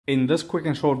In this quick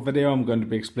and short video, I'm going to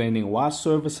be explaining why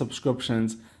server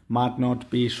subscriptions might not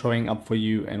be showing up for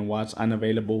you and why it's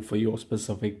unavailable for your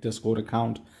specific Discord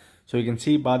account. So you can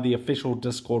see by the official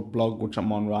Discord blog, which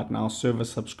I'm on right now, server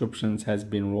subscriptions has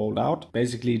been rolled out.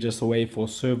 Basically just a way for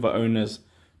server owners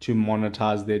to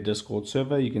monetize their Discord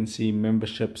server. You can see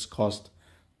memberships cost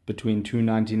between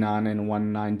 $2.99 and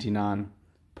 $1.99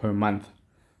 per month.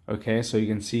 Okay, so you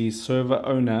can see server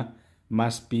owner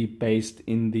must be based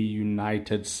in the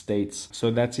United States.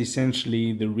 So that's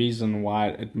essentially the reason why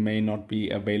it may not be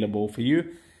available for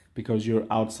you, because you're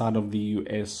outside of the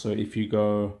US. So if you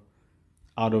go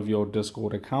out of your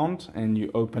Discord account and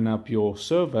you open up your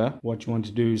server, what you want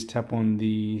to do is tap on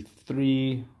the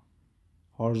three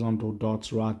horizontal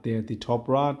dots right there at the top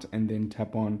right, and then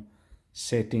tap on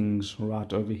settings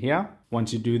right over here.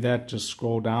 Once you do that, just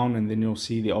scroll down and then you'll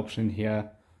see the option here,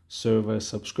 server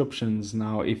subscriptions.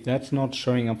 Now if that's not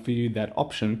showing up for you, that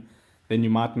option, then you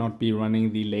might not be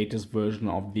running the latest version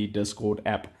of the Discord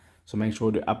app. So make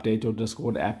sure to update your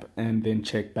Discord app and then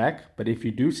check back. But if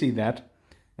you do see that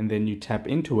and then you tap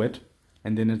into it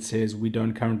and then it says we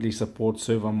don't currently support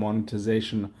server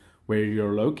monetization where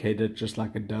you're located, just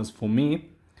like it does for me,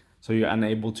 so you're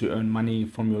unable to earn money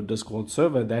from your Discord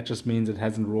server, that just means it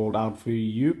hasn't rolled out for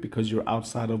you because you're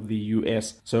outside of the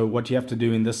US. So what you have to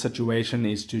do in this situation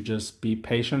is to just be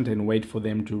patient and wait for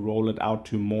them to roll it out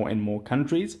to more and more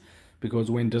countries.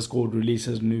 Because when Discord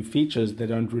releases new features, they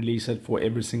don't release it for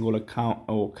every single account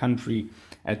or country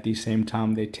at the same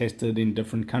time. They test it in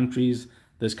different countries.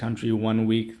 This country 1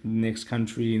 week, next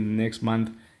country next month,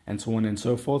 and so on and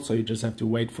so forth. So you just have to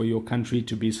wait for your country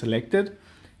to be selected,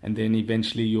 and then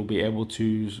eventually you'll be able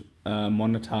to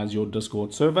monetize your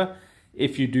Discord server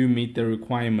if you do meet the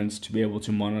requirements to be able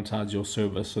to monetize your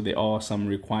server. So there are some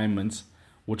requirements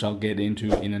which I'll get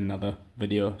into in another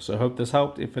video. So I hope this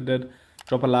helped. If it did,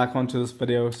 drop a like onto this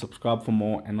video, subscribe for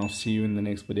more, and I'll see you in the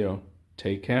next video.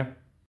 Take care.